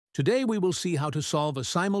Today we will see how to solve a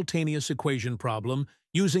simultaneous equation problem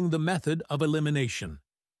using the method of elimination.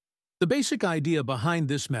 The basic idea behind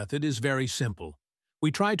this method is very simple.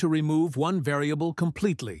 We try to remove one variable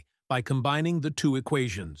completely by combining the two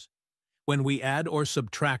equations. When we add or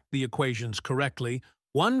subtract the equations correctly,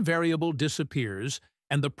 one variable disappears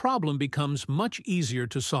and the problem becomes much easier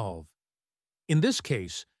to solve. In this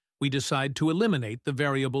case, we decide to eliminate the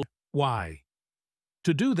variable y.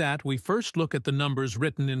 To do that, we first look at the numbers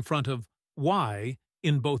written in front of y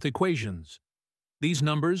in both equations. These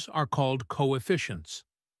numbers are called coefficients.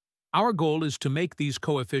 Our goal is to make these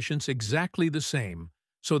coefficients exactly the same,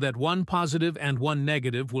 so that one positive and one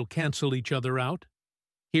negative will cancel each other out.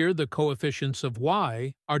 Here, the coefficients of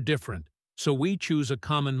y are different, so we choose a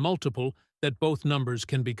common multiple that both numbers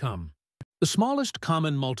can become. The smallest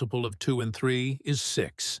common multiple of 2 and 3 is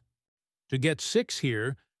 6. To get 6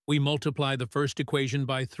 here, we multiply the first equation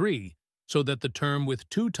by 3, so that the term with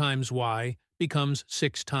 2 times y becomes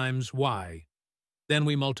 6 times y. Then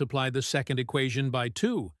we multiply the second equation by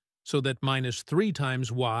 2, so that minus 3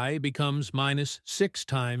 times y becomes minus 6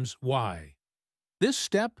 times y. This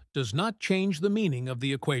step does not change the meaning of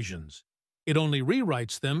the equations. It only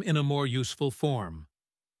rewrites them in a more useful form.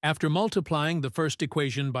 After multiplying the first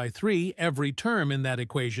equation by 3, every term in that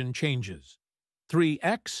equation changes.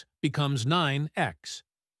 3x becomes 9x.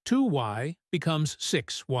 2y becomes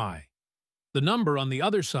 6y. The number on the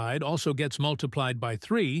other side also gets multiplied by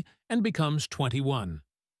 3 and becomes 21.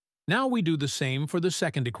 Now we do the same for the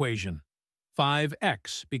second equation.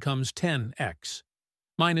 5x becomes 10x.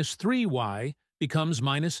 Minus 3y becomes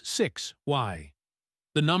minus 6y.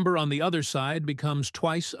 The number on the other side becomes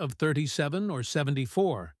twice of 37 or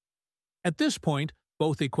 74. At this point,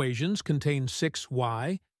 both equations contain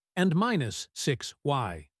 6y and minus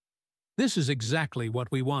 6y. This is exactly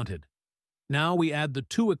what we wanted. Now we add the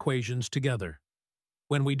two equations together.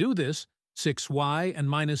 When we do this, 6y and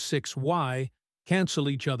minus 6y cancel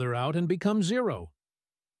each other out and become 0.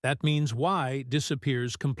 That means y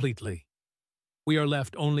disappears completely. We are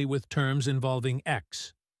left only with terms involving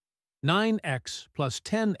x. 9x plus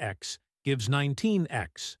 10x gives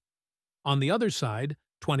 19x. On the other side,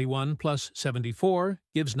 21 plus 74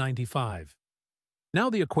 gives 95. Now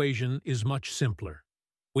the equation is much simpler.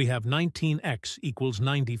 We have 19x equals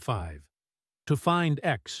 95. To find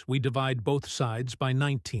x, we divide both sides by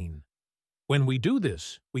 19. When we do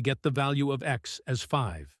this, we get the value of x as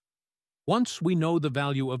 5. Once we know the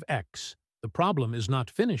value of x, the problem is not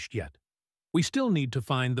finished yet. We still need to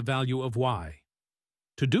find the value of y.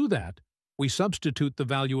 To do that, we substitute the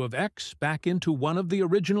value of x back into one of the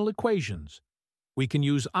original equations. We can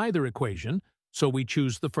use either equation, so we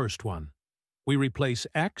choose the first one. We replace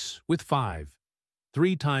x with 5.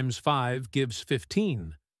 3 times 5 gives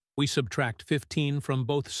 15. We subtract 15 from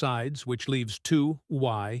both sides, which leaves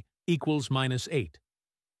 2y equals minus 8.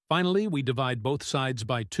 Finally, we divide both sides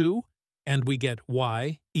by 2, and we get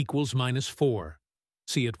y equals minus 4.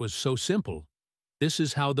 See, it was so simple. This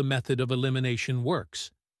is how the method of elimination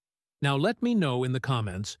works. Now let me know in the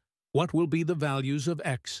comments what will be the values of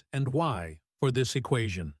x and y for this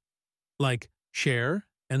equation. Like, share,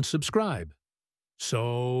 and subscribe.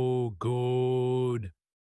 So good.